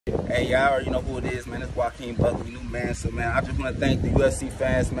Hey, y'all already know who it is, man. It's Joaquin Buckley, new man. So, man, I just want to thank the UFC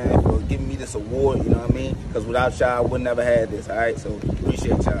fans, man, for giving me this award, you know what I mean? Because without y'all, I would never had this, all right? So,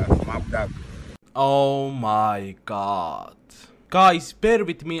 appreciate y'all. My doctor. Oh my god. Guys, bear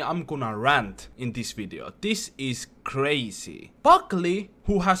with me, I'm gonna rant in this video. This is crazy. Buckley,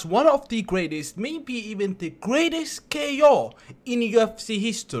 who has one of the greatest, maybe even the greatest KO in UFC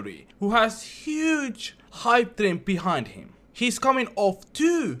history, who has huge hype train behind him. He's coming off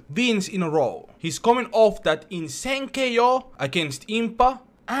 2 wins in a row. He's coming off that insane KO against Impa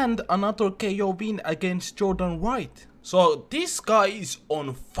and another KO win against Jordan Wright. So this guy is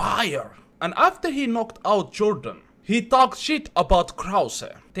on fire. And after he knocked out Jordan, he talked shit about Krause.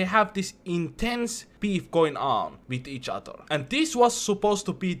 They have this intense beef going on with each other. And this was supposed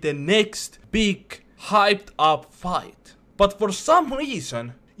to be the next big hyped up fight. But for some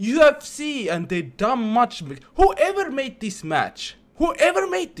reason, UFC and they dumb matchmaker, whoever made this match, whoever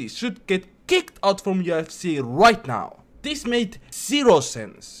made this should get kicked out from UFC right now. This made 0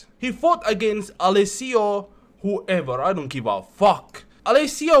 sense. He fought against Alessio, whoever, I don't give a fuck.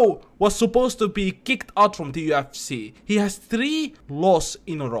 Alessio was supposed to be kicked out from the UFC. He has 3 losses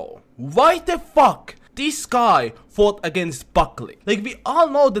in a row. Why the fuck this guy fought against Buckley? Like, we all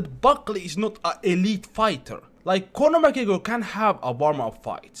know that Buckley is not an elite fighter. Like, Conor McGregor can have a warm-up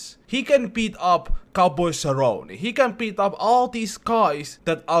fights. He can beat up Cowboy Cerrone. He can beat up all these guys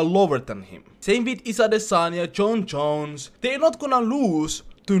that are lower than him. Same with Isa Adesanya, John Jones. They're not gonna lose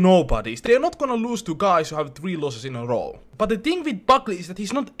to nobody. They're not gonna lose to guys who have 3 losses in a row. But the thing with Buckley is that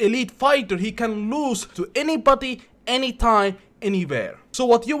he's not elite fighter. He can lose to anybody, anytime, anywhere. So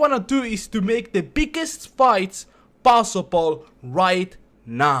what you wanna do is to make the biggest fights possible right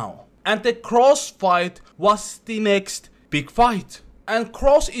now. And the Krause fight was the next big fight. And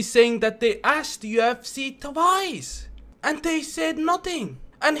Krause is saying that they asked UFC twice. And they said nothing.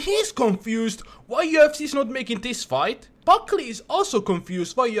 And he's confused why UFC is not making this fight. Buckley is also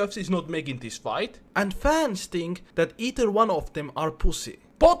confused why UFC is not making this fight. And fans think that either one of them are pussy.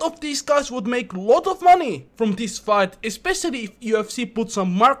 Both of these guys would make a lot of money from this fight, especially if UFC put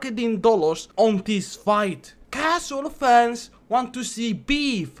some marketing dollars on this fight. Casual fans want to see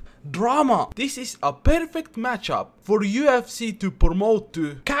beef, drama. This is a perfect matchup for UFC to promote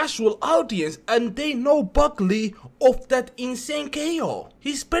to casual audience, and they know Buckley of that insane KO.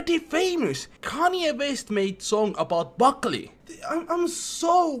 He's pretty famous. Kanye West made song about Buckley. I'm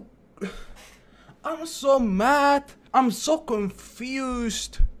so mad. I'm so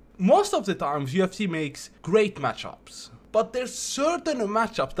confused. Most of the times UFC makes great matchups, but there's certain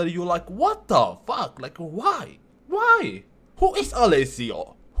matchups that you're like, what the fuck? Like, why? Why? Who is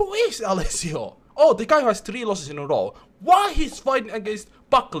Alessio? Who is Alessio? Oh, the guy who has 3 losses in a row. Why he's fighting against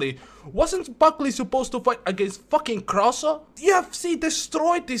Buckley? Wasn't Buckley supposed to fight against fucking Krause? UFC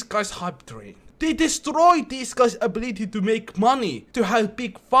destroyed this guy's hype train. They destroyed this guy's ability to make money, to have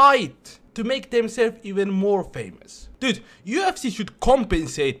big fight, to make themselves even more famous. Dude, UFC should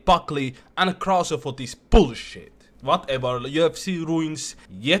compensate Buckley and Krause for this bullshit. Whatever, UFC ruins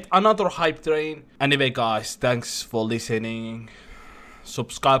yet another hype train. Anyway guys, thanks for listening.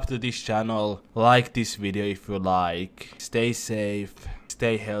 Subscribe to this channel, like this video if you like, stay safe,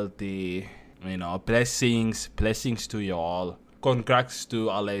 stay healthy, you know, blessings to you all. Congrats to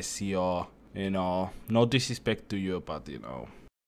Alessio, you know, no disrespect to you, but you know.